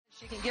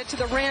She can get to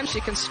the rim, she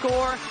can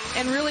score,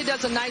 and really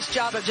does a nice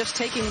job of just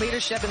taking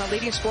leadership and the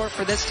leading scorer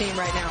for this team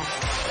right now.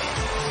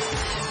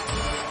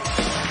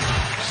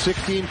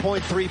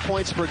 16.3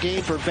 points per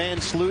game for Van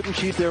Sluten.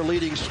 She's their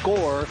leading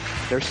scorer.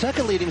 Their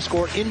second leading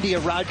scorer, India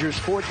Rogers,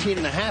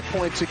 14.5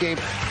 points a game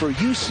for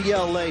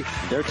UCLA.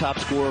 Their top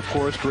scorer, of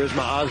course, Charisma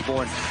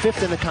Osborne,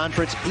 fifth in the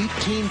conference,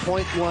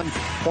 18.1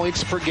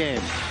 points per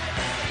game.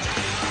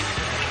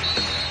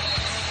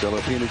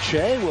 Filipina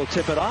Che will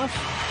tip it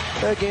off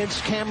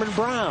against Cameron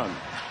Brown.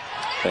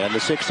 And the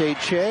 6'8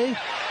 Che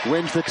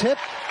wins the tip.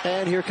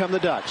 And here come the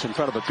Ducks in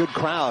front of a good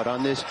crowd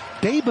on this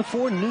day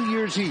before New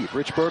Year's Eve.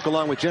 Rich Burke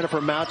along with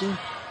Jennifer Mountain.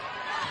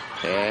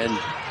 And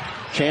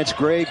Chance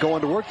Gray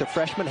going to work. The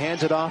freshman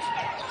hands it off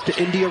to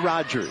India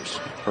Rogers.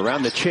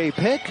 Around the Che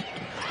pick.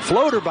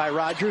 Floater by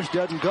Rogers.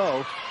 Doesn't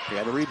go. They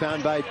got a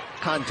rebound by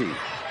Conti.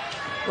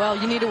 Well,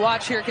 you need to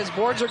watch here because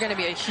boards are going to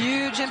be a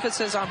huge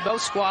emphasis on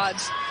both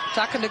squads.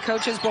 Talking to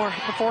coaches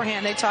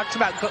beforehand, they talked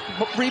about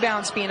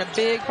rebounds being a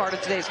big part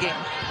of today's game.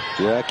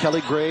 Yeah,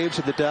 Kelly Graves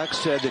of the Ducks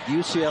said that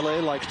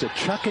UCLA likes to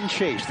chuck and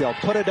chase. They'll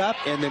put it up,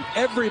 and then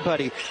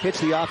everybody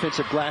hits the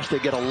offensive glass. They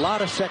get a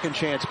lot of second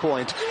chance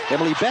points.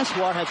 Emily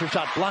Bessoir has her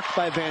shot blocked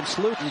by Van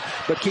Sluten,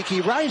 but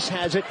Kiki Rice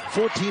has it.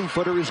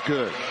 14-footer is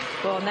good.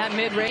 Well, in that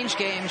mid-range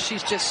game,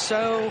 she's just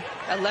so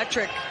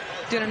electric.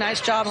 Did a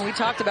nice job, and we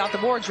talked about the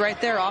boards right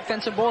there.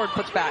 Offensive board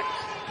puts back.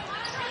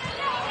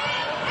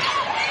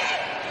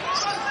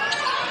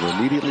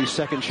 Immediately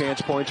second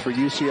chance points for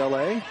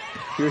UCLA.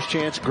 Here's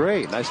Chance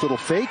Gray. Nice little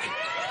fake.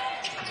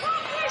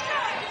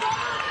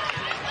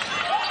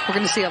 We're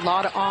going to see a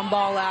lot of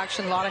on-ball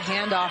action, a lot of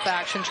handoff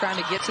action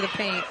trying to get to the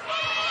paint.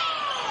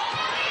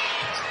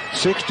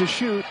 6 to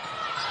shoot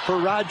for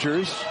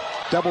Rogers.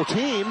 Double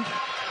teamed.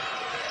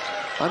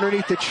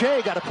 Underneath the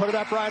Che, got to put it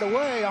up right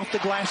away. Off the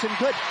glass and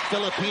good.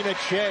 Filipina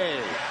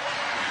Che.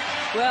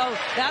 Well,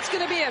 that's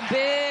going to be a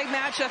big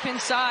matchup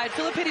inside.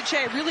 Filipina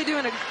Che really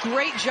doing a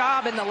great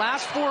job in the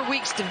last 4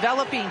 weeks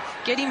developing,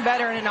 getting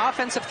better, and an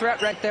offensive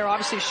threat right there.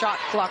 Obviously, shot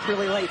clock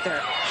really late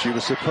there. She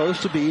was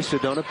supposed to be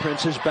Sedona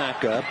Prince's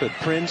backup, but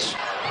Prince,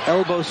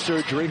 elbow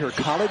surgery. Her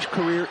college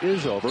career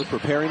is over,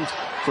 preparing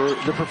for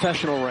the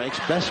professional ranks.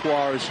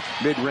 Bessoir's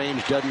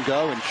mid-range doesn't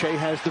go, and Che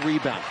has the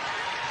rebound.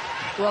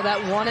 Well,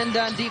 that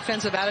one-and-done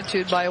defensive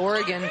attitude by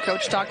Oregon,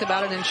 Coach talked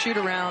about it in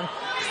shoot-around.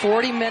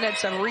 40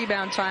 minutes of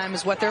rebound time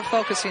is what they're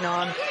focusing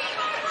on.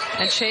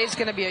 And Che's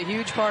going to be a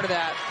huge part of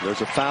that.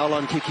 There's a foul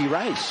on Kiki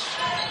Rice.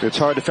 It's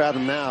hard to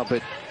fathom now,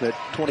 but that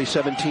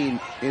 2017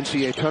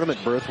 NCAA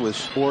tournament berth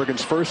was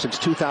Oregon's first since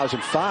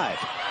 2005.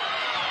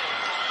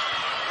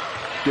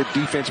 Good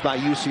defense by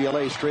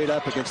UCLA straight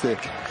up against the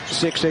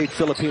 6'8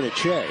 Filipina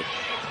Che.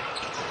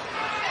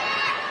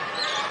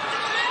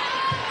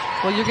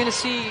 Well, you're going to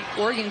see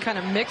Oregon kind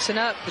of mixing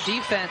up the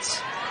defense,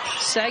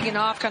 sagging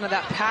off kind of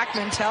that pack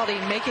mentality,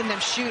 making them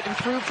shoot,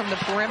 improve from the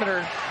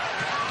perimeter.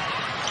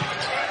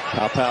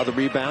 Pow the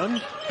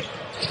rebound.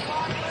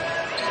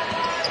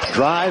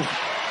 Drive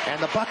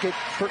and the bucket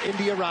for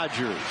India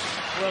Rogers.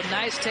 Well,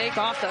 nice take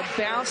off the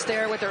bounce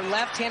there with her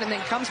left hand and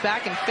then comes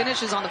back and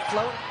finishes on the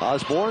float.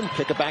 Osborne,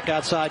 pick it back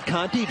outside.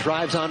 Conti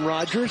drives on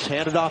Rogers,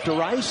 handed off to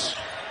Rice.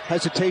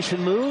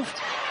 Hesitation move.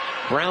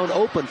 Brown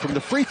open from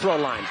the free throw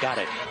line. Got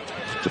it.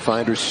 To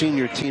find her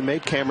senior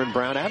teammate, Cameron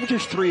Brown.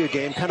 Averages 3 a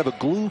game, kind of a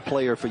glue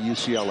player for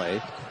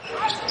UCLA.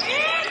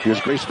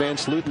 Here's Grace Van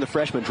Sluten, the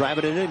freshman,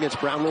 driving it in against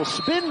Brown. Little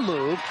spin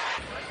move.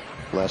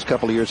 Last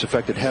couple of years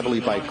affected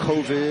heavily by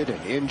COVID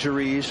and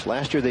injuries.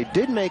 Last year they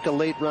did make a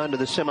late run to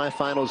the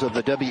semifinals of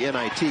the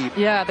WNIT.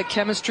 Yeah, the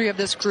chemistry of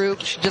this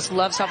group. She just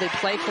loves how they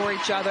play for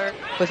each other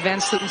with Van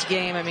Sluten's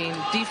game. I mean,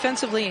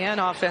 defensively and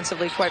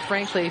offensively, quite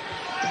frankly.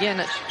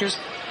 Again, here's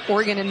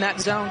Oregon in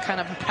that zone, kind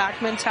of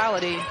pack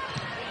mentality.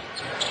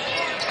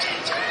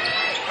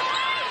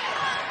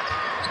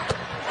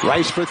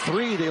 Rice for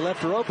 3. They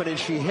left her open and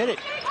she hit it.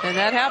 And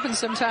that happens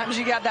sometimes.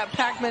 You got that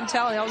pack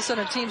mentality. All of a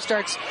sudden a team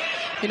starts,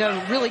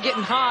 really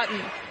getting hot.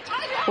 And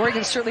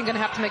Oregon's certainly going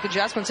to have to make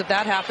adjustments if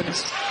that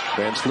happens.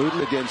 Van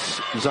Sluten against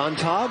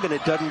Zontag, and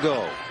it doesn't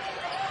go.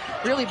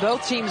 Really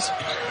both teams,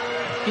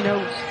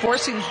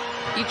 forcing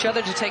each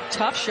other to take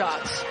tough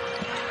shots.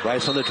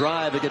 Rice on the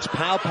drive against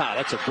Pow.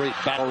 That's a great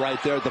battle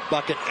right there. The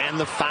bucket and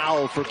the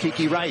foul for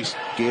Kiki Rice.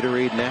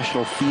 Gatorade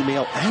National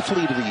Female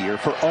Athlete of the Year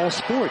for all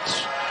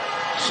sports.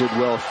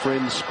 Sidwell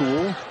Friends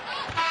School.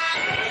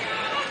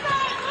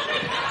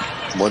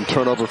 1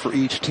 turnover for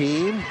each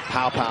team.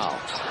 Pow.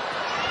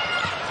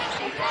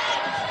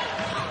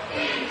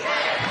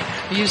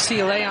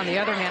 UCLA, on the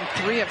other hand,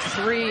 3 of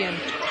 3 and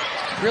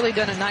really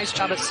done a nice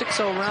job at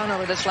 6-0 run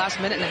over this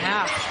last minute and a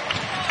half.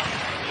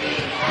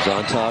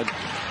 Zontag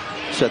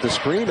set the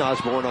screen.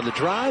 Osborne on the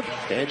drive,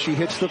 and she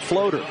hits the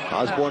floater.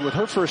 Osborne with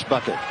her first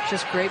bucket.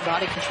 Just great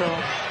body control.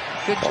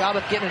 Good job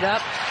of getting it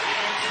up.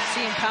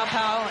 Seeing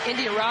Pow.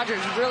 India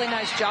Rogers, really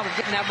nice job of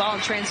getting that ball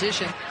in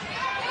transition.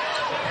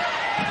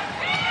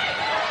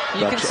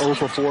 Ducks 0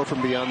 for 4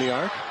 from beyond the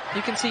arc.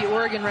 You can see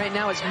Oregon right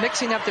now is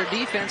mixing up their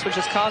defense, which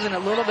is causing a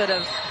little bit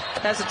of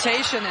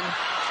hesitation. And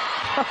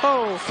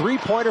Oh.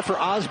 Three-pointer for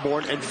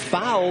Osborne and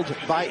fouled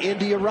by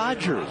India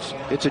Rogers.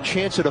 It's a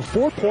chance at a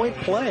 4-point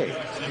play.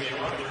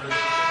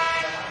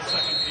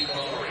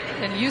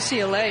 And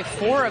UCLA,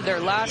 5 of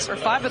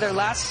their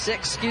last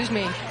 6,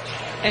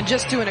 and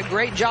just doing a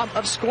great job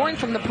of scoring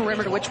from the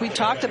perimeter, which we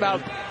talked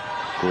about.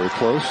 Corey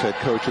Close, head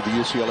coach of the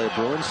UCLA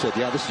Bruins, said,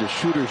 yeah, this is a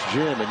shooter's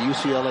gym, and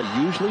UCLA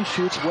usually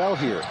shoots well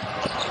here.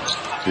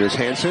 Here's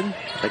Hansen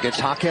against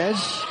Jaquez.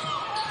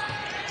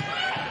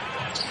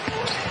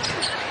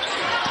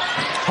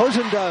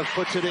 Hosendove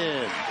puts it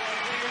in.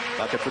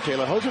 Bucket for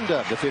Taylor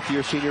Hosendove, the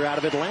 5th-year senior out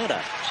of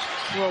Atlanta.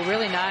 Well,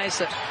 really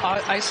nice at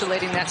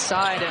isolating that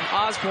side, and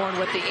Osborne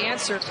with the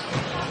answer.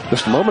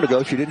 Just a moment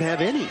ago, she didn't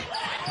have any.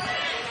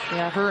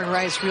 Yeah, her and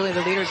Rice really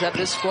the leaders of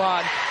this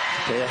squad.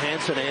 Taya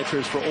Hansen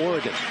answers for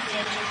Oregon.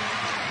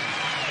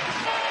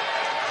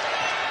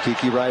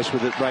 Kiki Rice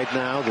with it right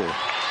now, the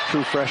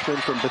true freshman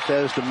from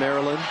Bethesda,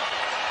 Maryland.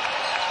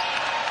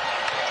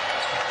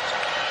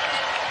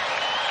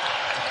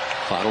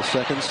 Final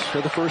seconds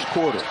for the first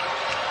quarter.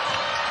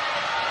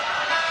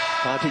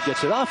 Conti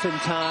gets it off in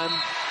time.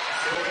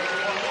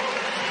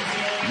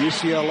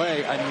 UCLA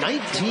a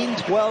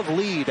 19-12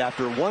 lead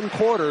after 1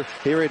 quarter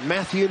here at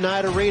Matthew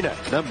Knight Arena.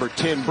 Number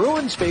 10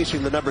 Bruins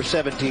facing the number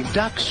 17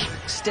 Ducks.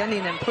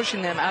 Extending and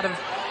pushing them out of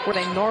where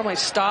they normally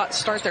start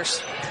their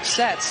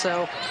sets.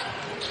 So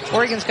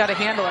Oregon's got to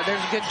handle it.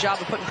 There's a good job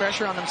of putting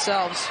pressure on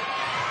themselves.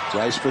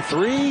 Rice for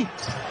 3.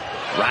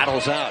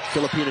 Rattles out.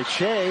 Filipina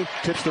Che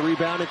tips the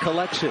rebound and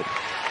collects it.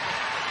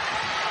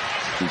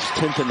 He's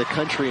 10th in the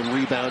country in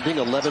rebounding,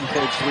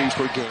 11.3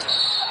 per game.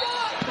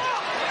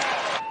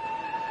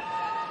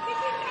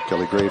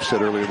 Kelly Graves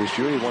said earlier this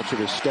year he wants her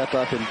to step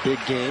up in big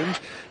games.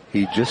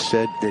 He just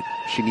said that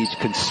she needs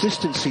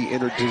consistency in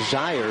her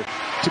desire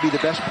to be the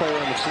best player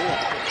on the floor.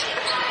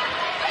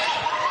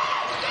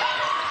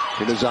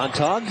 Into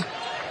Zontag.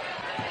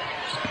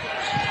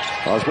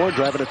 Osborne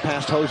driving it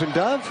past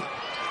Hosendove.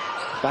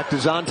 Back to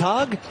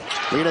Zontag.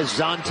 Lena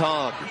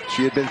Zontag.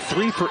 She had been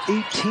 3 for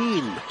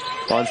 18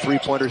 on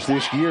three-pointers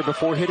this year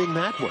before hitting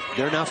that one.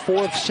 They're now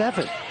 4 of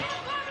 7.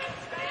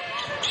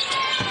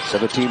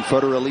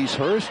 17-footer Elise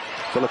Hurst.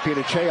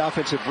 Filipina Che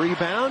offensive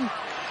rebound.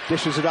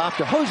 Dishes it off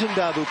to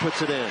Hosendove, who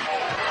puts it in.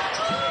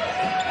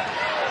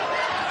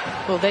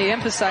 Well, they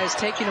emphasize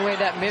taking away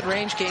that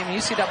mid-range game. You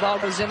see that ball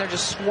goes in, they're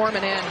just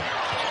swarming in.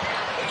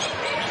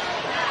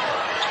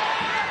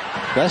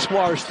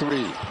 Beswar's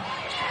 3.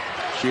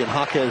 She and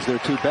Jaquez, their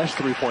 2 best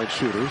three-point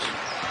shooters.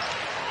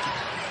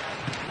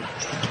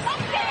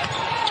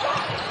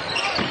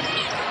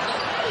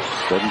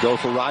 Doesn't go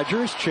for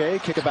Rogers. Che,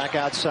 kick it back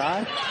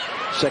outside.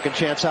 Second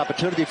chance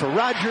opportunity for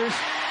Rogers.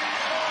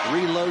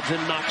 Reloads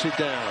and knocks it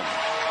down.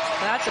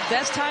 That's the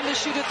best time to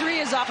shoot a 3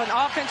 is off an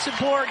offensive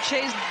board.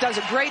 Chase does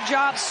a great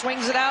job,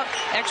 swings it out,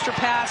 extra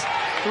pass,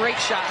 great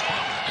shot.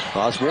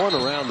 Osborne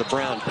around the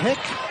Brown pick.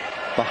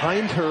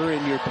 Behind her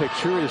in your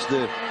picture is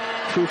the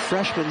true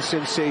freshman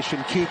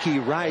sensation Kiki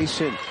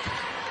Rice. And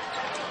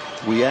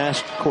we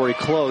asked Corey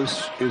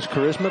Close, is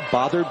Charisma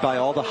bothered by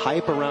all the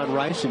hype around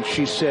Rice? And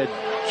she said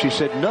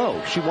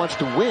no, she wants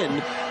to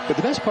win, but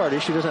the best part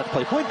is she doesn't have to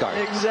play point guard.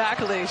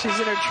 Exactly. She's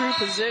in her true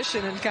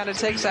position and kind of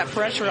takes that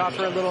pressure off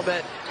her a little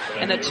bit.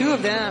 And the two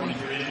of them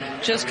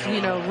just,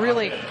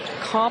 really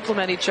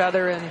complement each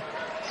other and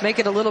make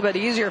it a little bit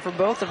easier for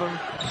both of them.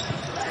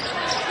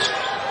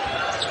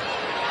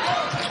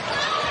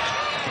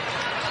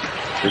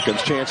 Here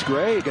comes Chance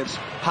Gray against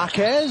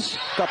Jaquez.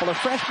 Couple of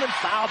freshmen,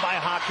 fouled by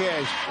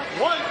Jaquez.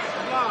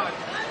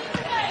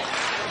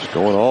 Just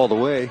going all the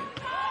way.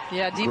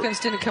 Yeah, defense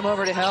didn't come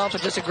over to help,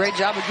 but just a great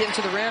job of getting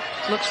to the rim.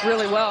 Looks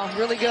really well,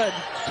 really good.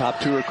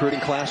 Top 2 recruiting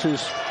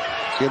classes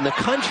in the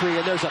country,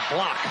 and there's a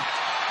block.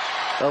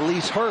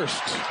 Elise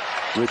Hurst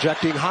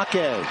rejecting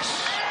Jaquez.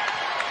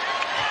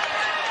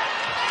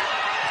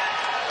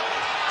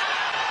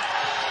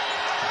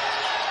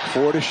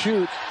 Four to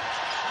shoot.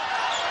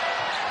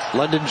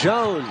 London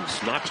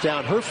Jones knocks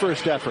down her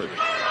first effort.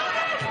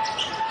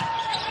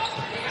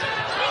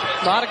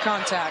 A lot of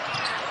contact.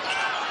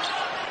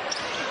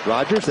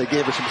 Rogers, they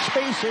gave her some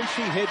space and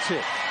she hits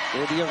it.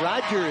 India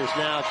Rogers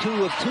now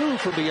 2 of 2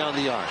 from beyond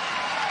the arc.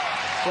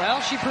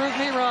 Well, she proved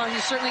me wrong. You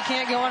certainly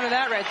can't go under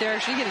that right there.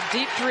 She hit a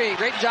deep 3.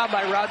 Great job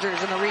by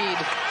Rogers in the read.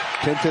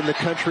 10th in the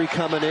country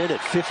coming in at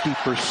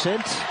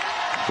 50%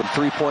 from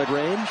three-point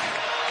range.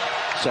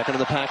 Second in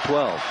the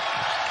Pac-12.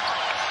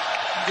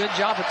 Good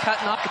job of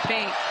cutting off the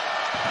paint.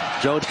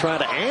 Jones trying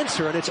to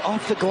answer, and it's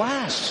off the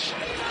glass.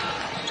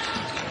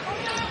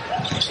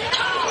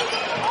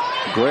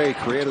 Gray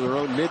created their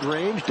own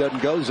mid-range.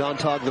 Doesn't go.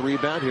 Zontag the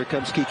rebound. Here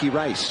comes Kiki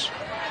Rice.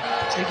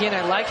 Again,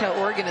 I like how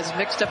Oregon has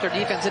mixed up their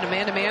defense into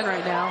man-to-man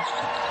right now.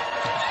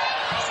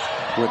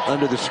 Went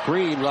under the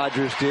screen,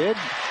 Rogers did.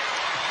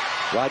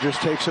 Rogers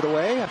takes it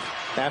away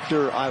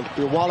after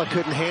Walla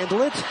couldn't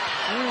handle it.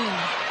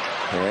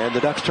 And the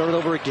Ducks turn it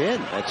over again.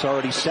 That's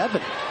already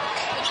 7.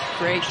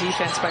 Great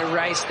defense by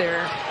Rice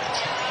there.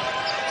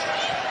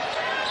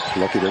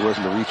 Lucky there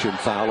wasn't a reach-in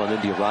foul on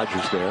India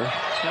Rogers there.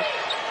 Yep.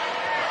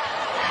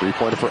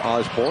 Three-pointer for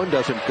Osborne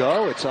doesn't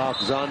go. It's off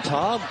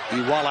Zontab.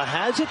 Iwala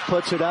has it,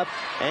 puts it up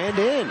and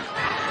in.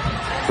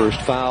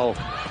 First foul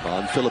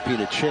on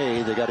Filipina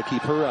Che. They got to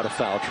keep her out of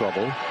foul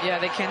trouble. Yeah,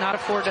 they cannot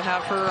afford to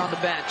have her on the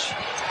bench.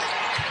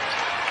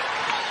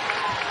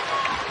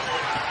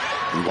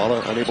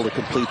 Iwala unable to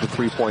complete the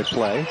three-point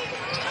play.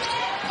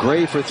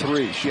 Gray for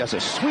three. She has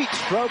a sweet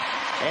stroke,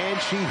 and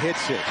she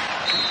hits it.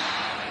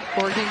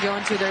 Oregon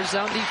going to their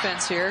zone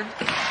defense here.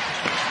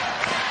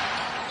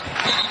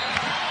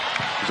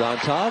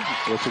 Zontab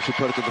looks like she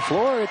put it to the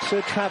floor. It's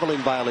a traveling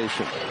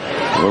violation.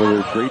 One of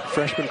the great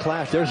freshman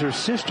class. There's her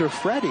sister,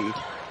 Freddie,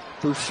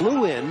 who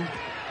flew in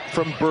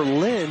from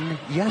Berlin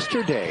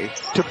yesterday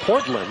to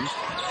Portland.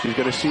 She's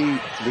going to see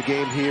the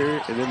game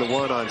here and then the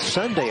one on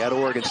Sunday at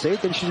Oregon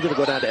State. Then she's going to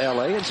go down to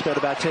LA and spend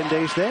about 10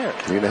 days there.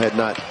 Gina had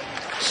not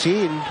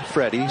seen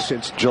Freddie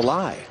since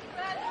July.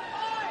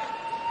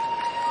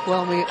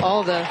 Well,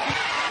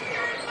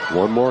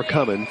 one more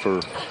coming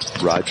for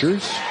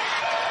Rogers.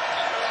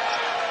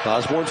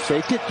 Osborne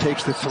faked it,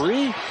 takes the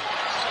three.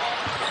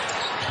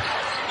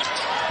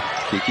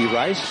 Kiki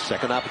Rice,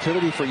 second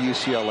opportunity for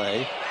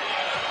UCLA.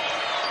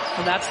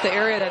 Well, that's the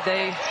area that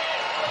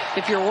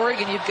if you're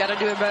Oregon, you've got to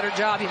do a better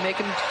job. You make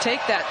them take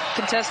that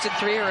contested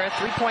three or a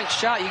three-point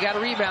shot. You got to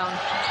rebound.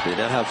 They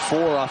now have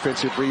 4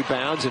 offensive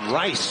rebounds, and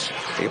Rice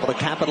able to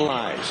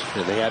capitalize.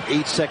 And they have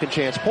 8 second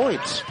chance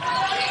points.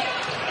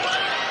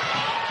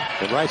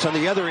 And Rice on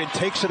the other end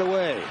takes it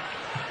away.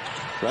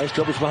 Rice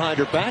dribbles behind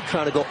her back,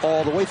 trying to go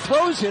all the way,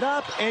 throws it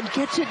up, and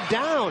gets it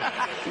down.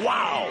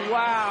 Wow.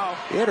 Wow.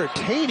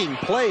 Entertaining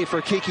play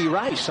for Kiki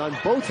Rice on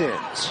both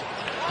ends.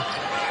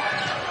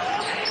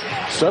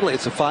 Suddenly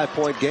it's a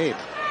 5-point game.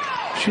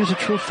 She's a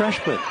true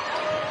freshman.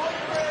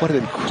 What an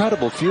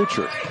incredible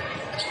future.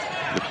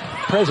 The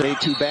present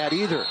ain't too bad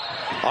either.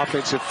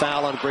 Offensive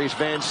foul on Grace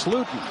Van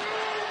Sluten.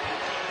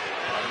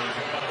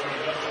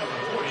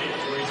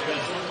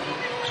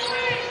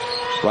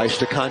 Rice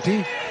to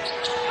Conti.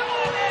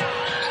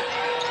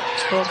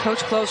 Well, Coach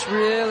Close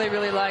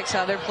really likes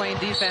how they're playing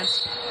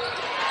defense.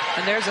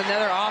 And there's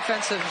another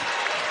offensive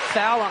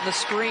foul on the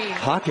screen.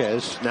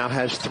 Jaquez now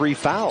has 3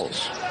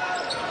 fouls.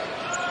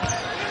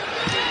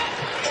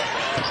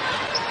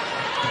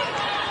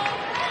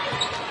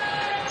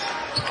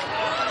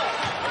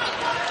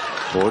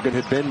 Oregon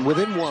had been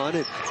within 1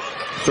 at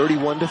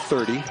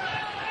 31-30.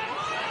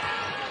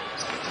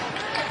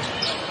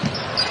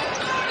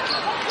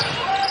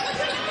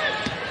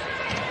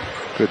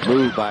 Good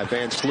move by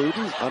Van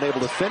Sluten.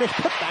 Unable to finish.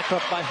 Put back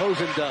up by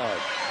Hosendug.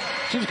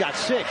 She's got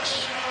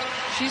 6.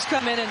 She's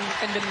come in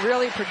and been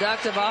really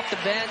productive off the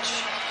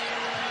bench.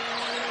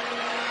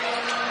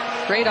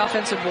 Great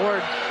offensive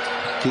board.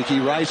 Kiki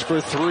Rice for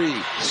 3.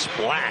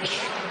 Splash.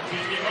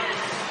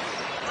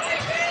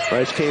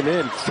 Rice came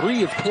in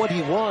 3 of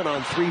 21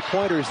 on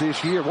 3-pointers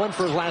this year. 1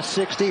 for his last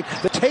 16.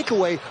 The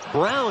takeaway,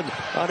 Brown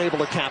unable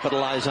to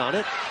capitalize on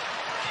it.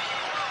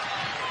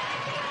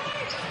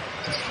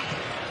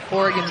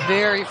 Oregon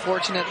very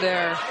fortunate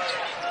there.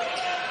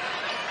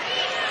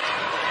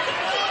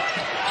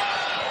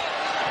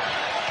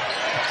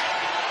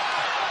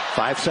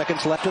 Five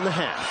seconds left in the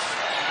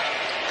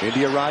half.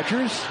 India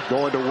Rogers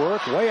going to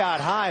work, way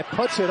out high,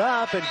 puts it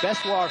up, and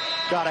Beswar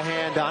got a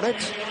hand on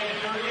it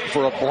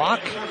for a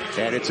block,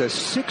 and it's a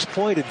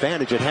 6-point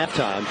advantage at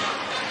halftime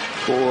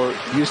for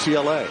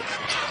UCLA.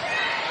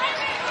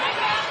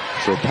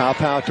 So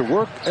Pow to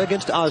work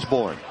against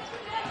Osborne.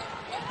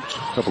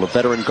 A couple of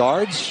veteran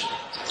guards.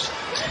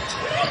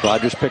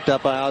 Rogers picked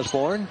up by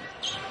Osborne.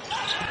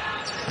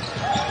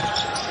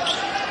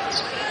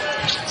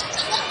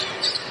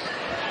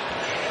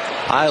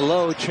 High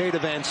low, Che to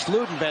Van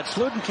Sluten. Van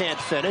Sluten can't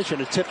finish,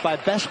 and a tip by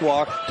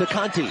Beswar to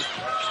Conti.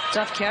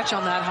 Tough catch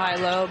on that high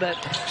low, but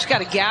just got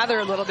to gather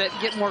a little bit,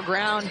 get more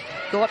ground,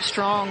 go up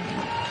strong.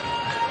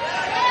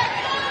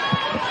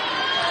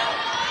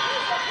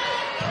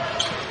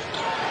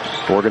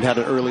 Oregon had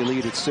an early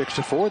lead at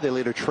 6-4. They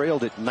later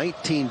trailed at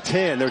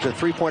 19-10. There's a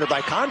three-pointer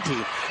by Conti.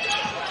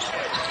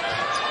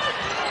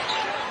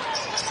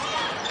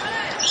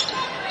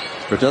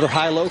 There's another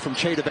high-low from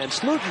Che to Van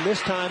Sluten.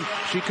 This time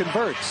she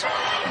converts.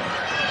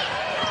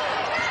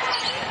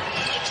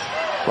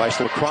 Nice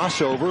little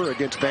crossover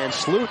against Van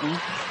Sluten.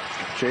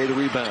 Che the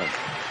rebound.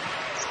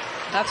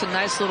 That's a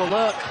nice little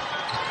look.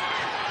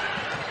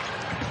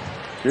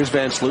 Here's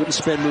Van Sluten,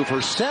 spin move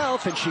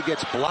herself, and she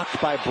gets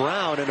blocked by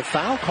Brown and a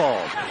foul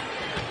called.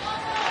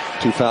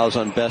 2 fouls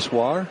on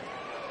Beswar.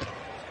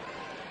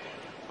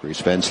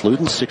 Grace Van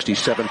Sluten,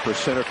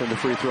 67% from the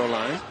free throw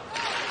line.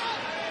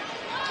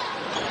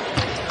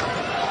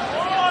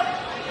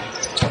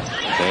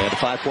 And a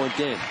 5-point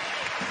game.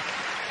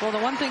 Well, the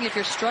one thing, if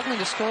you're struggling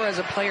to score as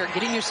a player,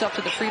 getting yourself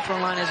to the free throw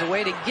line is a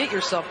way to get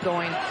yourself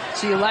going.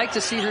 So you like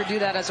to see her do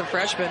that as a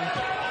freshman.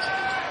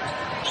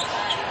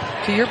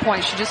 To your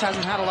point, she just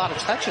hasn't had a lot of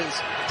touches.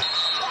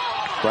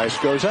 Rice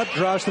goes up,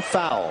 draws the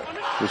foul.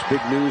 It was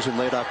big news in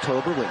late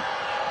October when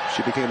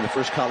she became the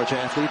first college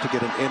athlete to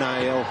get an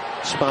NIL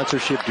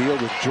sponsorship deal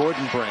with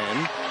Jordan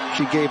Brand.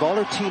 She gave all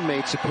her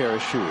teammates a pair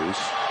of shoes.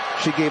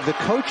 She gave the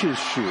coaches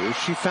shoes.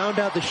 She found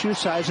out the shoe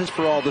sizes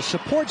for all the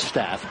support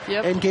staff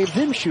and gave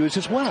them shoes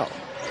as well.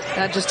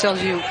 That just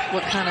tells you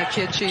what kind of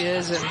kid she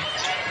is. And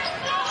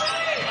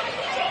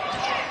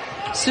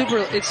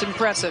it's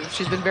impressive.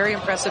 She's been very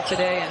impressive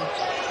today. And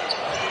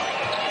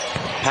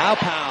Pow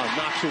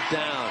knocks it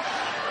down.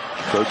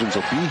 Trojans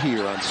will be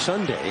here on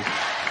Sunday.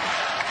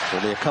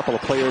 Only a couple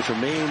of players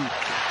remain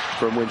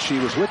from when she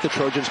was with the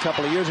Trojans a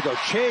couple of years ago.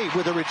 Che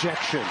with a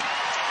rejection.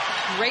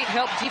 Great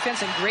help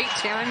defense and great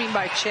timing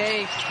by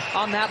Che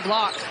on that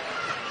block.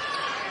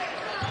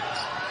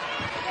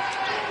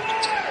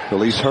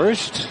 Elise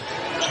Hurst.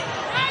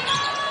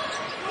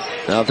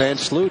 Now Van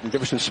Sluten,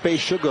 give her some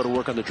space. She'll go to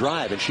work on the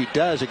drive, and she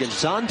does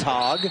against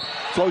Zontag.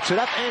 Floats it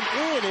up and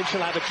in, and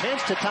she'll have a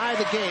chance to tie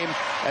the game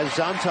as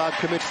Zontag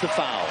commits the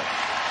foul.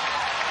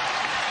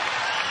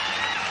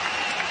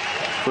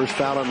 First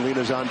foul on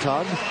Lena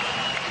Zontag.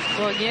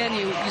 Well, again,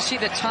 you see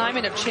the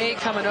timing of Che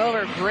coming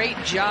over. Great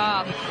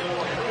job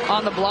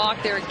on the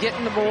block there,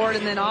 getting the board,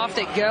 and then off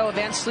they go.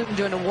 Van Sluten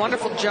doing a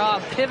wonderful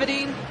job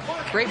pivoting.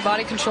 Great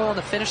body control and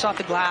the finish off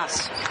the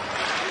glass.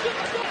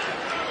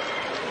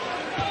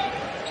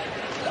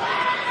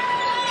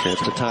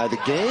 Chance to tie the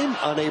game.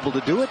 Unable to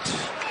do it.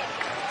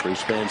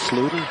 Grace Van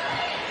Sluten,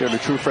 during the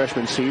true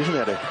freshman season,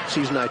 had a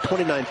season-high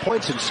 29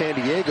 points in San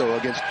Diego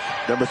against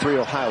number 3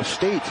 Ohio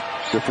State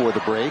before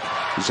the break.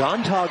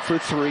 Zontag for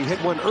 3,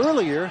 hit one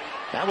earlier.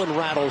 That one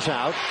rattles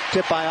out.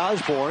 Tipped by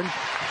Osborne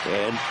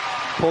and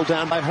pulled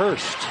down by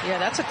Hurst. Yeah,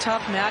 that's a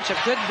tough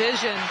matchup. Good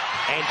vision.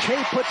 And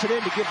Che puts it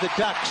in to give the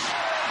Ducks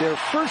their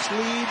first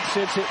lead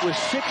since it was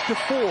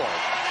 6-4.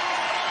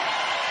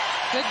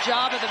 Good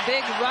job of the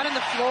big run in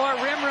the floor,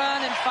 rim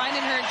run, and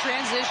finding her in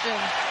transition.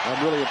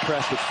 I'm really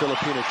impressed with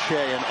Filipina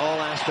Che in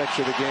all aspects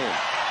of the game.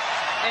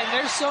 And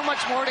there's so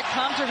much more to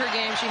come to her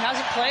game. She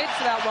hasn't played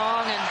for that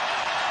long, and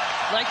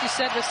like you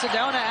said, with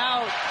Sedona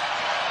out.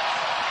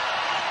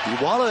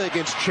 Iwala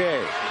against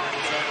Che.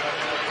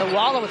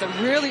 Iwala with a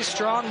really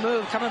strong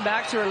move, coming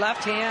back to her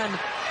left hand,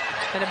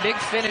 and a big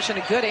finish and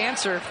a good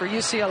answer for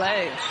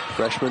UCLA.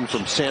 Freshman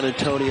from San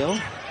Antonio.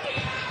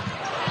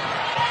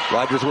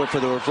 Rogers went for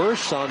the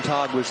reverse.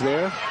 Zontag was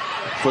there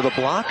for the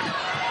block.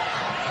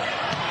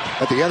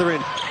 At the other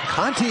end,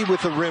 Conti with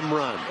the rim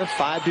run.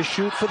 5 to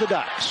shoot for the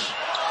Ducks.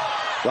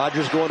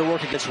 Rogers going to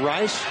work against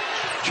Rice.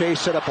 Che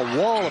set up a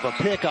wall of a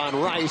pick on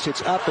Rice.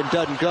 It's up and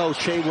doesn't go.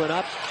 Che went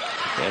up,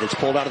 and it's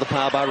pulled out of the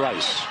pile by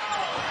Rice.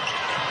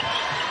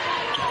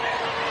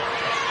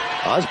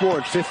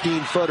 Osborne,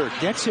 15-footer,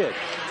 gets it.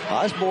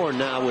 Osborne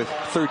now with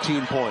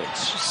 13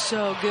 points. She's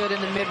so good in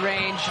the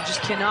mid-range. You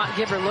just cannot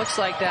give her looks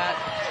like that.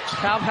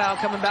 Pow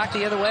coming back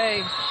the other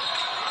way.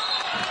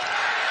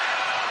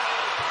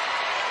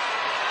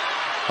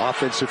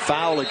 Offensive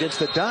foul against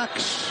the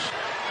Ducks.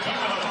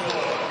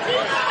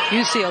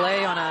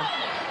 UCLA on a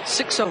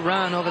 6-0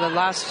 run over the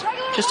last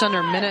just under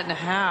a minute and a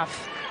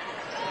half.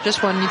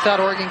 Just when you thought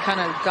Oregon kind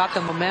of got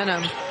the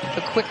momentum,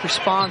 a quick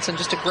response and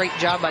just a great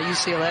job by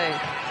UCLA.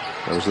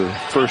 That was the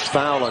first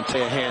foul on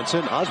Taya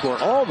Hansen.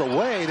 Osborne all the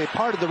way. They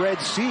parted the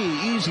Red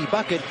Sea. Easy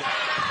bucket.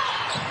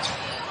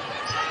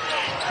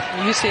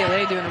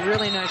 UCLA doing a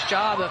really nice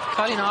job of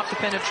cutting off the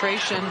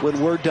penetration.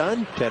 When we're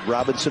done, Ted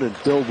Robinson and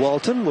Bill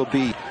Walton will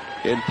be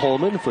in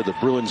Pullman for the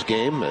Bruins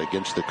game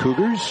against the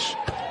Cougars.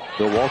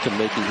 Bill Walton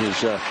making his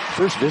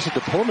first visit to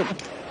Pullman.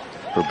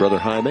 Her brother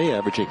Jaime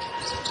averaging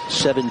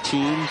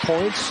 17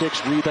 points,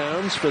 6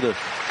 rebounds for the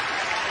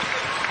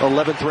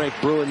 11th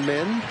ranked Bruin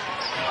men.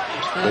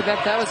 I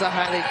bet that was a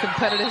highly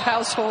competitive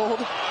household.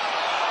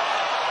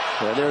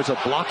 And there's a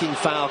blocking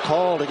foul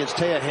called against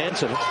Taya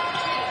Hansen.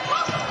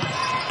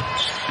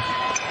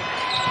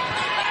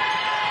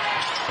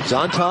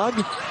 Zontag,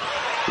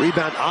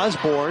 rebound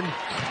Osborne,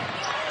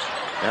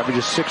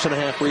 averages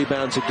 6.5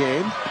 rebounds a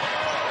game.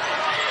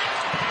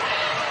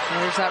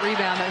 There's that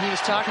rebound that he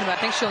was talking about.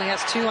 I think she only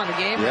has 2 on the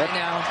game right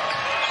now.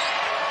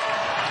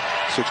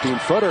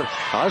 16-footer,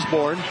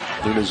 Osborne.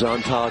 Luna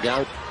Zontag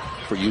out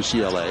for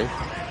UCLA.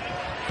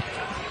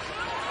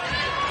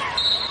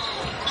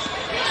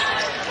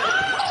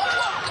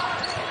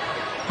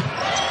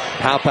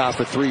 Pow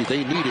for 3.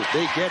 They need it.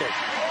 They get it.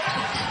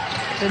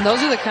 And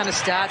those are the kind of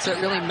stats that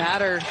really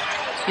matter.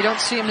 You don't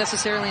see them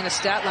necessarily in a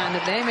stat line,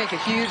 but they make a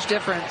huge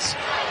difference.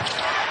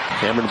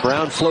 Cameron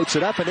Brown floats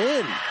it up and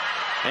in.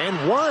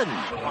 And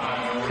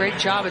 1. Great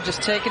job of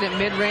just taking it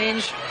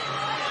mid-range.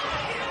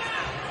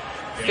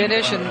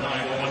 Finish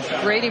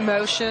and great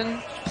emotion.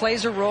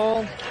 Plays a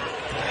role.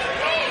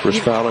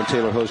 First foul on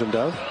Taylor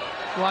Hosendove.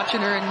 Watching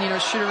her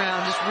and shoot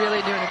around, just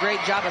really doing a great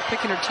job of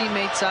picking her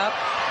teammates up.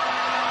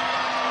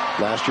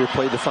 Last year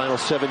played the final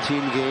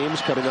 17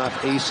 games, coming off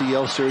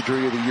ACL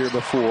surgery the year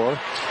before.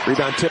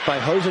 Rebound tipped by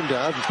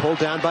Hosendove, pulled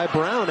down by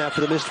Brown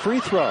after the missed free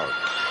throw.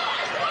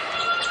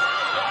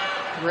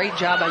 Great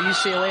job by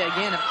UCLA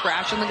again of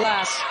crashing the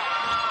glass.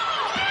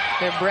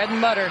 Their bread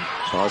and butter.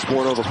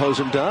 Osborne over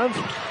Hosendove.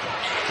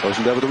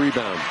 Hosendove with the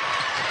rebound.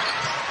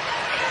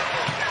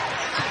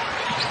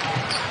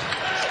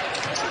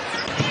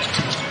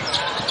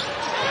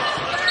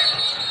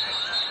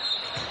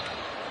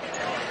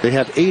 They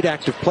have 8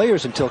 active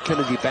players until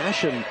Kennedy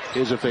Basham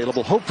is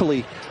available,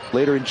 hopefully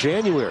later in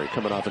January,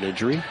 coming off an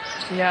injury.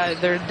 Yeah,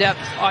 their depth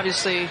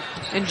obviously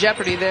in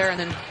jeopardy there, and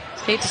then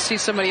hate to see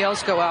somebody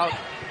else go out.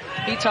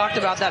 He talked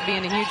about that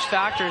being a huge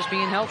factor, is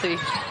being healthy.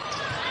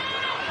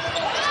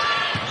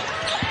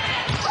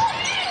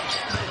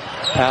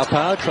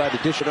 Pau tried to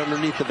dish it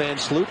underneath the Van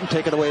Sluten,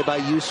 taken away by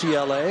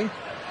UCLA.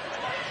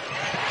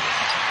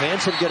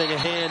 Hansen getting a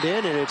hand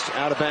in, and it's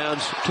out of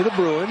bounds to the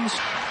Bruins.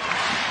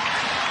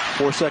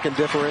 4-second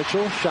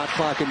differential, shot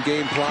clock and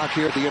game clock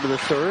here at the end of the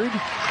third.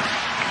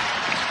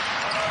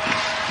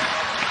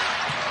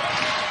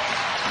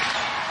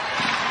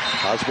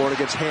 Osborne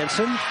against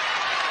Hansen.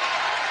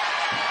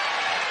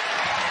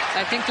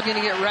 I think they're going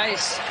to get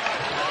Rice.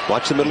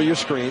 Watch the middle of your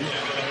screen.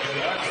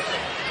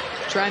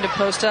 Trying to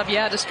post up.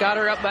 Yeah, just got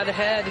her up by the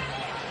head.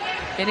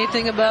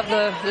 Anything above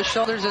the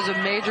shoulders is a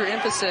major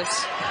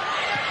emphasis.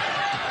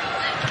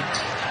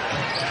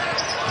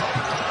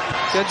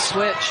 Good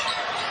switch.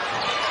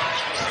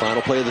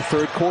 Final play of the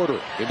third quarter.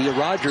 India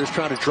Rogers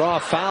trying to draw a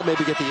foul,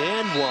 maybe get the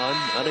and one,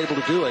 unable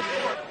to do it.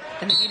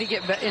 And they need to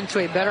get into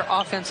a better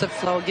offensive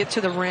flow, get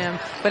to the rim,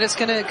 but it's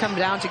going to come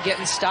down to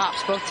getting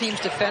stops. Both teams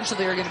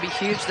defensively are going to be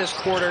huge this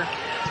quarter.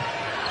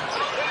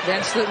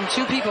 Van Sluten,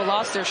 2 people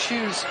lost their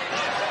shoes.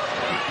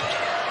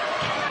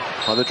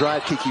 On the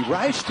drive, Kiki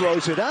Rice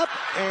throws it up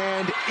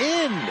and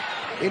in.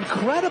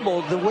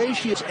 Incredible the way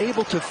she is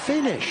able to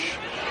finish.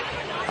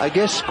 I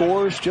guess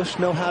scorers just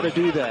know how to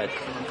do that,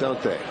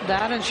 don't they?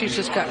 That, and she's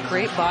just got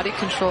great body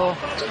control.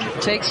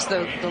 Takes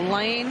the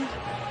lane.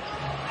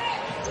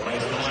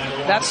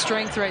 That's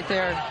strength right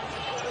there.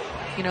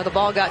 You know, the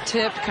ball got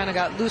tipped, kind of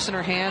got loose in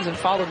her hands and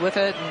followed with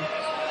it.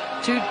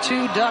 And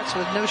two Ducks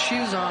with no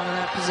shoes on in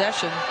that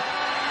possession.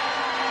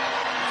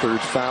 Third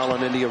foul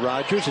on India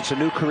Rogers. It's a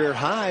new career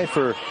high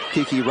for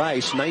Kiki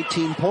Rice,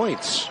 19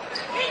 points.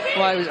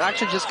 Well, I was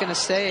actually just going to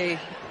say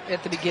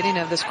at the beginning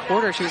of this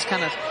quarter, she was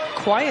kind of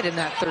quiet in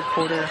that third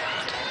quarter.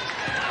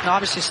 And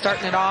obviously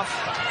starting it off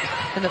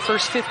in the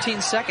first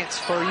 15 seconds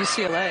for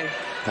UCLA.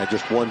 Had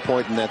just 1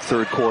 point in that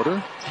third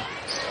quarter.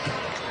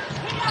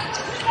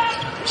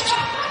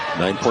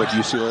 9-point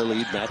UCLA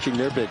lead, matching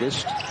their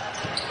biggest.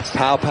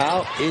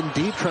 Pau in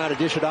deep, trying to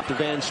dish it off to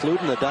Van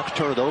Sluten. The Ducks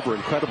turn it over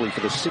incredibly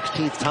for the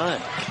 16th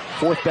time.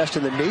 4th best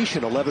in the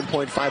nation,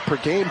 11.5 per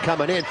game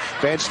coming in.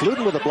 Van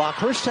Sluten with a block,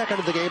 her second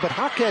of the game, but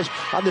Jaquez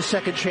on the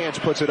second chance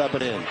puts it up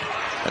and in.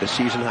 At a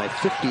season high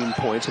 15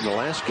 points in the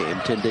last game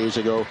 10 days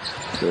ago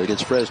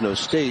against Fresno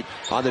State.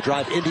 On the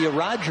drive, India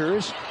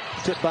Rogers,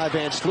 tipped by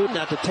Van Sluten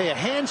out to Taya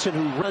Hansen,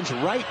 who runs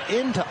right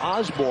into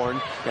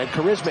Osborne, and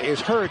Charisma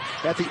is hurt.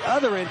 At the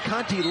other end,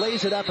 Conti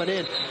lays it up and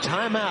in.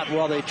 Timeout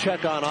while they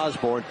check on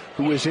Osborne,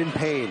 who is in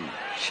pain.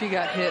 She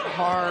got hit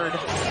hard.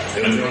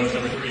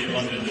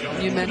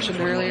 You mentioned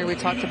earlier, we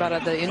talked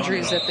about the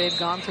injuries that they've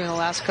gone through in the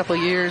last couple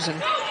of years, and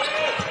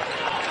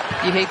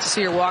you hate to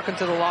see her walk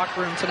into the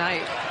locker room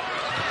tonight.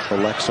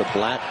 Alexa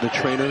Blatt, the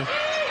trainer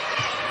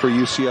for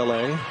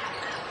UCLA.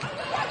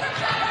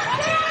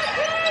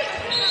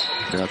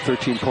 Now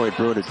 13-point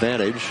Bruin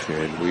advantage,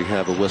 and we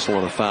have a whistle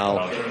and a foul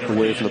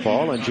away from the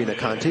ball on Gina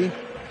Conti.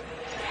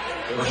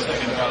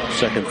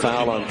 Second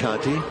foul on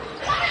Conti.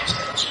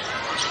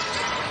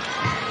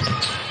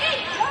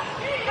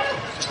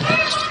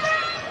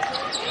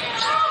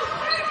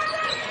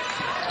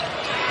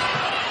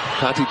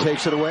 Conti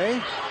takes it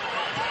away.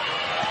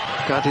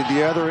 Conti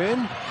the other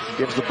end.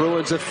 Gives the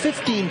Bruins a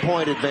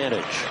 15-point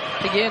advantage.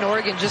 Again,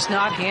 Oregon just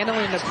not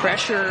handling the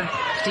pressure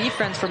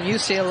defense from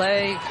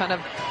UCLA, kind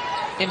of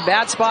in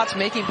bad spots,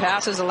 making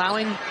passes,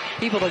 allowing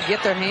people to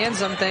get their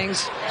hands on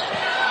things.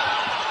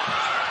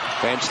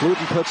 Van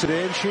Sluten puts it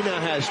in. She now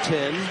has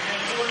 10.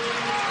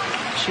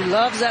 She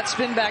loves that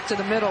spin back to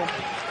the middle.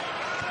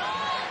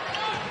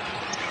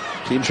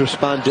 Teams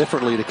respond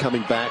differently to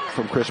coming back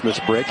from Christmas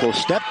break. Well,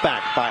 step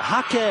back by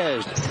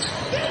Jaquez.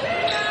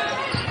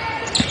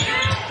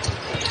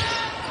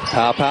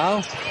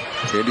 Pau.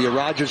 India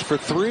Rogers for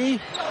 3.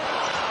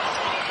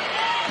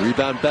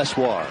 Rebound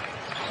Bessoir.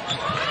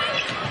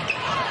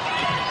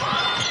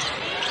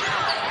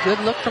 Good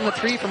look from the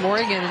 3 from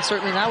Oregon, and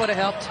certainly that would have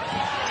helped.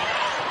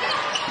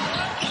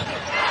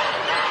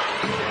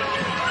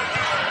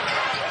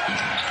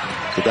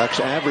 The Ducks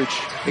average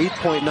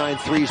 8.9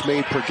 threes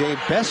made per game.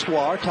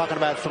 Bessoir talking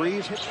about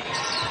threes.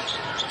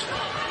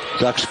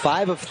 Ducks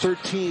 5 of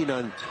 13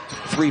 on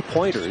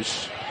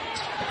 3-pointers.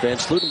 Van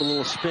Sluten with a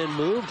little spin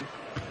move.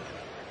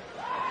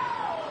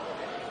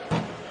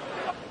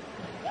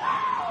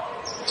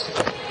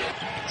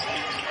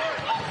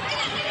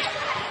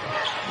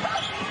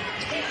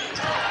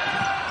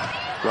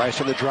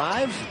 Rice on the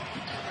drive.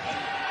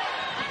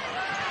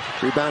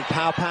 Rebound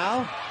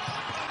Pau.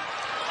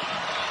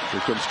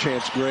 Here comes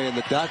Chance Gray and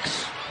the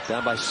Ducks.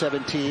 Down by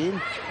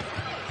 17.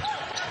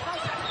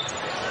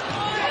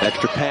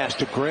 Extra pass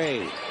to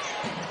Gray.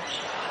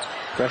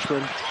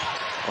 Freshman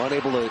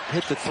unable to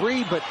hit the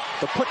 3, but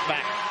the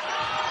putback.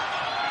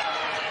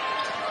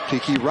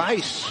 Kiki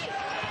Rice.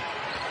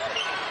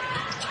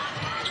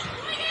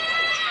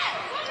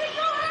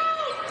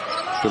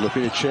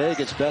 Filipina Che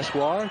against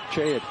Beswar.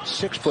 Che at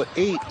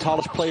 6'8",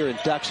 tallest player in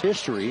Ducks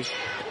history.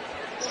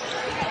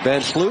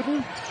 Van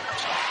Sluten.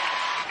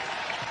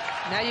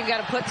 Now you've got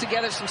to put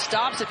together some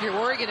stops if you're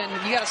Oregon, and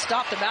you got to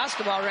stop the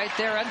basketball right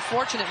there.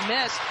 Unfortunate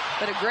miss,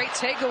 but a great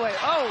takeaway.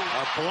 Oh!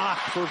 A block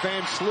for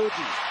Van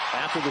Sluten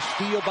after the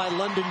steal by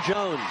London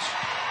Jones.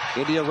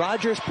 India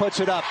Rogers puts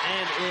it up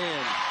and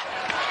in.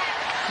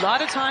 A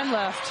lot of time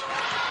left.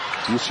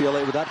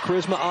 UCLA without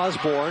Charisma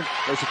Osborne.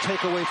 There's a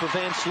takeaway for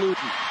Van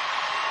Sluten.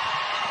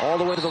 All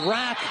the way to the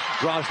rack.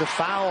 Draws the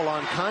foul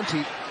on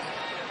Conti.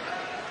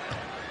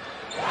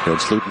 Van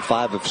Sluten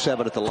 5 of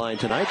 7 at the line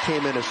tonight.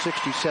 Came in a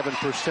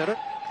 67%er.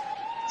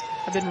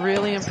 I've been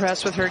really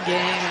impressed with her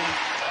game.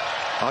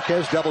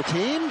 Jaquez double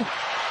teamed.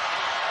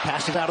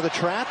 Passes out of the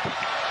trap.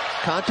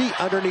 Conti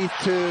underneath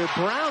to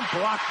Brown.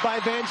 Blocked by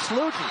Van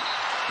Sluten.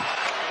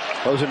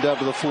 Rosendove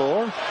to the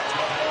floor.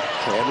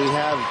 And we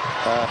have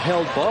a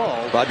held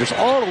ball. Rogers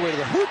all the way to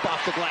the hoop,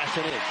 off the glass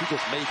and in. She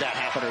just made that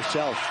happen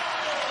herself.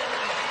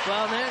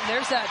 Well,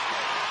 there's that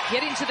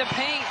getting to the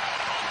paint.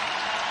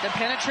 The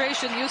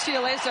penetration.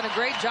 UCLA's done a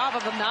great job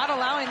of not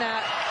allowing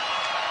that.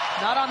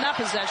 Not on that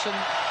possession.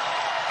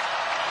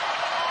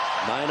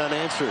 9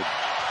 unanswered.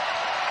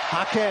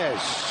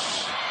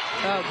 Jaquez.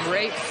 Oh,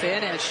 great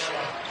finish.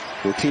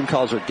 The team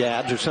calls her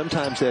Gabs, or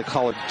sometimes they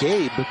call it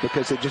Gabe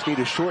because they just need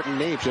a shortened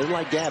name. She doesn't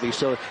like Gabby,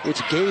 so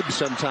it's Gabe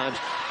sometimes,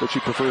 but she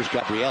prefers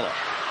Gabriella.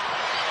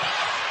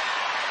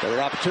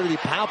 Another opportunity,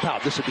 Pow Pow.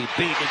 This would be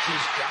big, and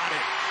she's got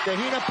it.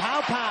 Kahina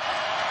Pow Pow.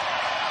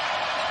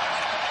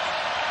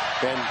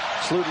 Then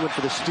Sluten went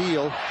for the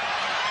steal.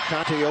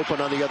 Conti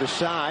open on the other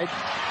side.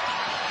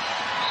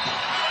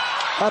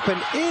 Up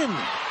and in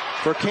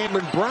for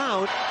Cameron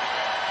Brown.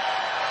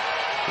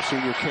 The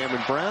senior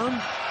Cameron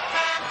Brown.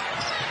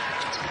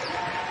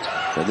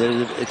 And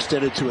then it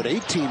extended to an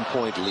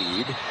 18-point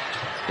lead.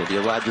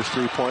 India Rogers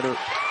three-pointer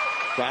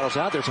rattles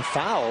out. There's a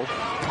foul.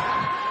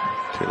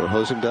 Taylor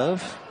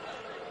Rosendove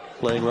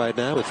playing right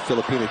now with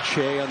Filipina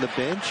Che on the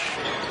bench.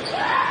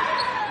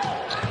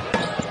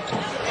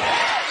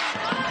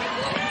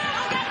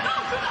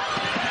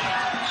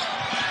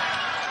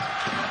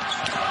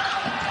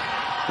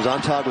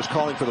 Zontag was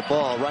calling for the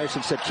ball. Rice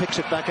instead kicks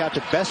it back out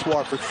to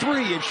Beswar for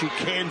 3, and she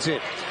cans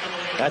it.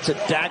 That's a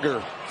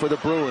dagger for the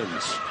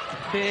Bruins.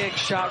 Big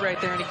shot right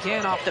there, and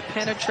again off the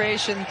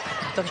penetration,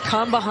 the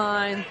come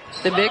behind,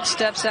 the big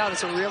steps out.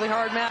 It's a really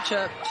hard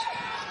matchup,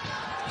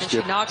 and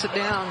she knocks it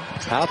down.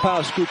 Pow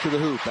Pow scooped to the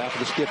hoop after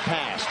the skip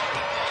pass.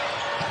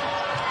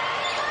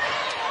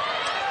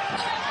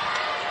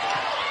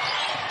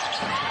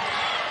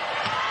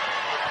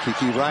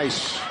 Kiki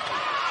Rice.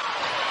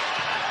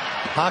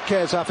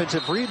 Jaquez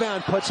offensive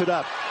rebound, puts it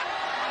up.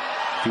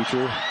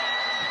 Feature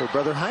her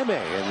brother Jaime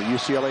and the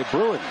UCLA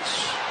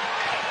Bruins.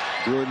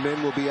 Bruin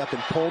men will be up in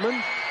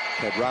Pullman.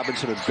 Ted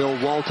Robinson and Bill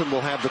Walton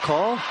will have the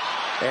call.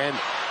 And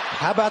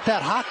how about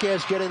that?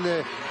 Jaquez getting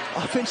the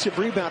offensive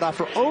rebound off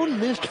her own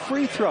missed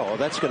free throw. Oh,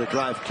 that's going to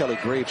drive Kelly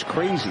Graves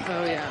crazy.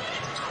 Oh, yeah.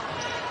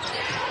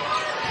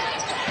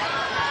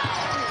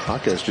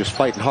 Jaquez just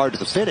fighting hard to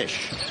the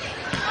finish.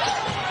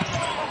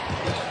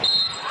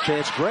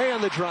 Chance Gray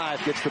on the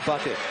drive, gets the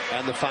bucket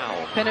and the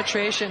foul.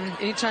 Penetration,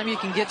 anytime you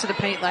can get to the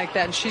paint like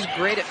that, and she's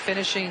great at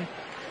finishing.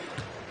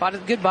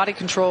 Good body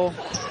control.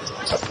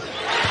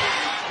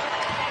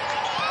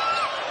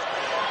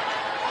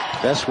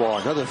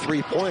 Beswar, another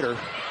three-pointer.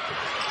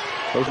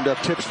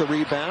 Rosendove tips the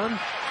rebound.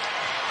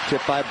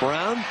 Tipped by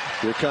Brown.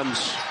 Here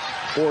comes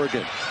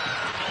Oregon.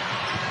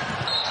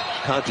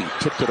 Conti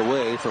tipped it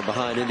away from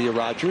behind India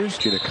Rogers.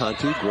 Gina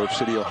Conti, Grove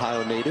City,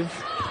 Ohio native.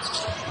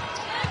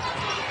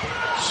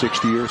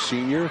 60-year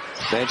senior.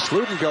 Van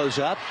Sluten goes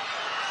up.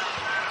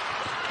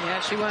 Yeah,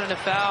 she wanted a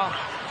foul.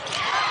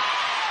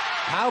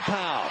 Pow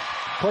Pow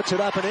puts it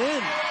up and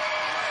in.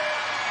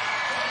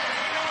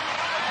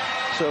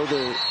 So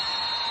the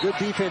good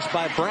defense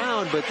by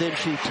Brown, but then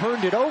she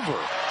turned it over.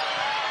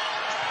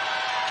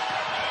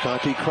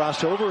 Conti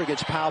crossover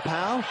against Pow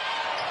Pow.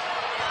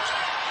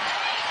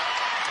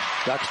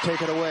 Ducks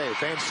take it away.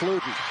 Van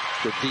Sluten.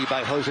 Good D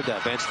by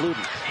Rosendove. Van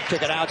Sluten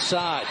take it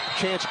outside.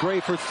 Chance Gray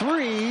for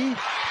 3.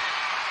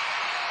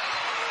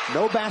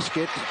 No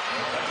basket.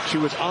 She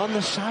was on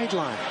the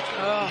sideline.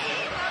 Oh.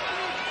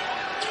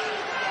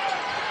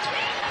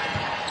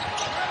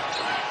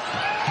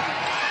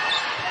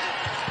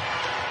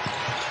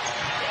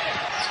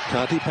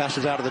 Conti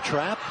passes out of the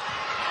trap.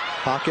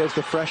 Jaquez,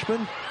 the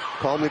freshman,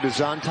 calmly to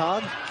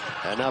Zontag.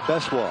 And now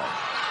Beswar.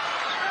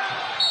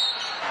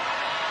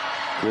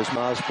 Charisma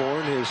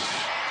Osborne has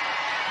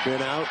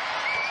been out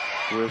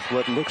with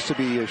what looks to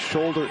be a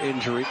shoulder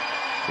injury.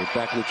 Went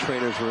back to the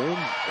trainer's room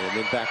and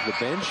then back to the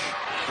bench.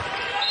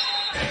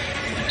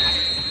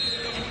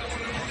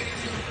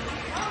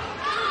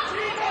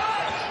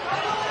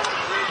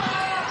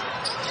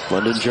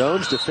 London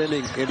Jones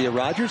defending India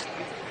Rogers.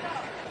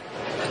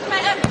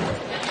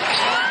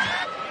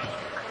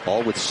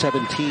 All with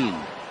 17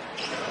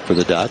 for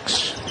the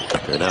Ducks.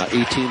 And now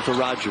 18 for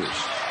Rogers.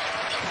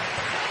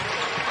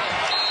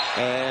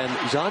 And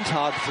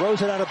Zonntag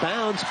throws it out of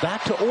bounds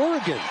back to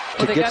Oregon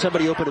to get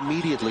somebody open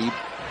immediately,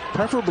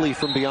 preferably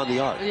from beyond the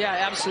arc.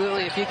 Yeah,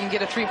 absolutely. If you can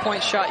get a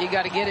three-point shot, you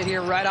got to get it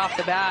here right off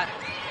the bat.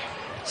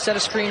 Set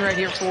a screen right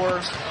here for,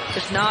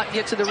 if not,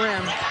 get to the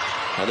rim.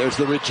 And there's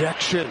the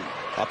rejection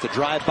off the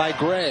drive by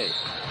Gray.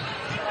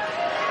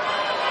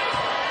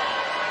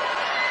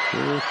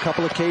 A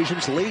couple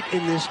occasions late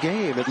in this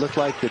game, it looked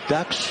like the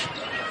Ducks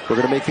were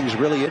going to make things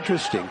really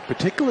interesting,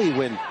 particularly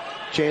when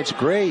Chance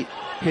Gray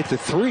hit the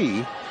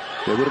three.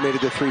 They would have made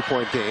it a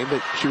three-point game,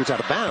 but she was out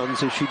of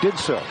bounds as she did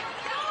so.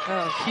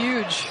 Oh,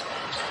 huge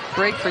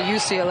break for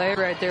UCLA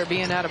right there,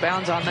 being out of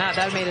bounds on that.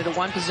 That made it a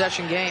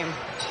one-possession game.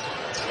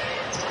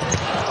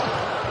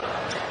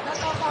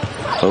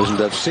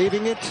 Rosendorf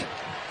saving it,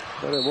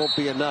 but it won't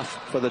be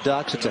enough for the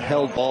Ducks. It's a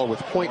held ball with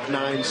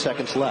 0.9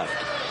 seconds left.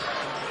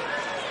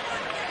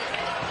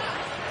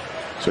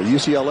 So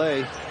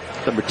UCLA,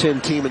 number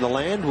 10 team in the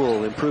land,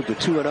 will improve to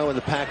 2-0 in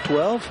the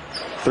Pac-12,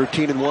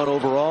 13-1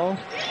 overall.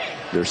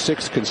 Their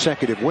 6th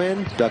consecutive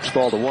win. Ducks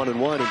fall to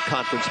 1-1 in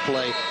conference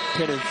play,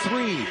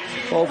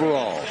 10-3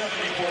 overall.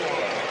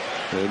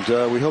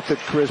 And we hope that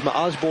Charisma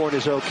Osborne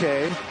is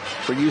okay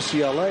for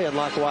UCLA, and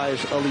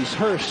likewise Elise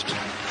Hurst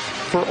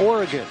for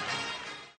Oregon.